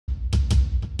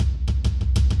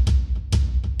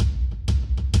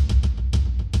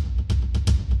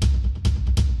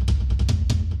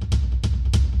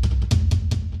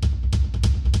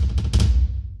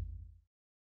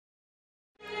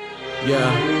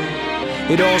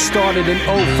It all started in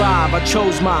 '05. I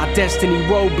chose my destiny,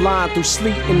 rode blind through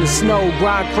sleet in the snow.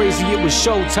 Grind crazy, it was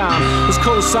showtime. Was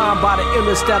co-signed by the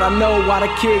illest that I know. Why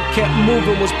the kid kept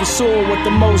moving, was pursuing with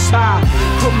the most high.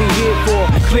 Put me here for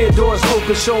clear doors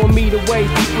open, showing me the way.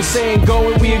 People saying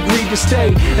go and we agreed to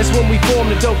stay. That's when we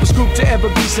formed the dopest group to ever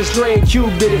be since Dre and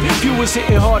Cube did it. Few was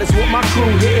hitting hard as what my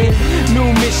crew hitting. New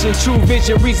mission, true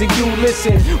vision, reason you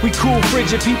listen. We cool,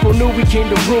 frigid, people knew we came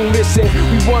to rule. Listen,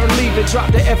 we weren't leaving,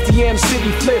 dropped the FDM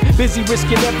city flip. Busy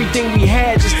risking everything we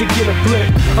had just to get a blip.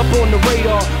 Up on the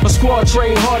radar, a squad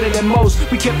trained harder than most.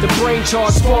 We kept the brain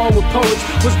charged, sparring with poets,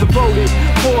 was devoted.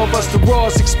 4 of us, the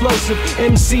rawest explosive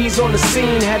MCs on the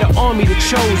scene, had an army that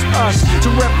chose us to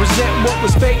represent what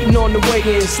was fading on the way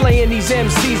in. Slaying these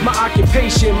MCs, my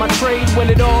occupation, my trade. When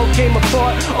it all came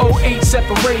apart, '08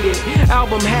 separated.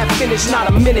 Album half finished, not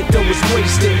a minute that was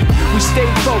wasted. We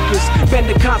stayed focused,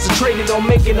 Bender concentrated on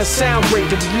making a sound great.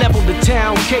 To level the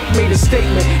town, Cake made a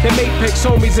statement that made Apex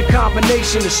homies a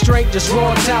combination of strength, just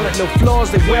raw talent, no flaws,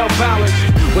 they well balanced.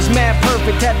 Was mad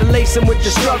perfect, had to lace them with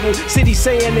the struggle. City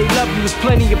saying they love you, was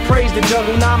plenty of praise to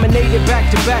juggle. Nominated back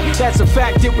to back, that's a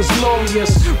fact, it was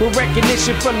glorious. With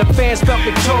recognition from the fans, felt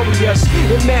victorious.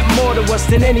 It meant more to us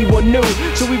than anyone knew,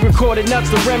 so we recorded Nuts,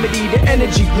 the remedy, the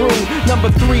energy grew.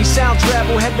 Number 3, sound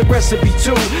travel, had the recipe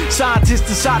too. Scientists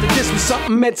decided this was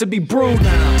something meant to be brewed.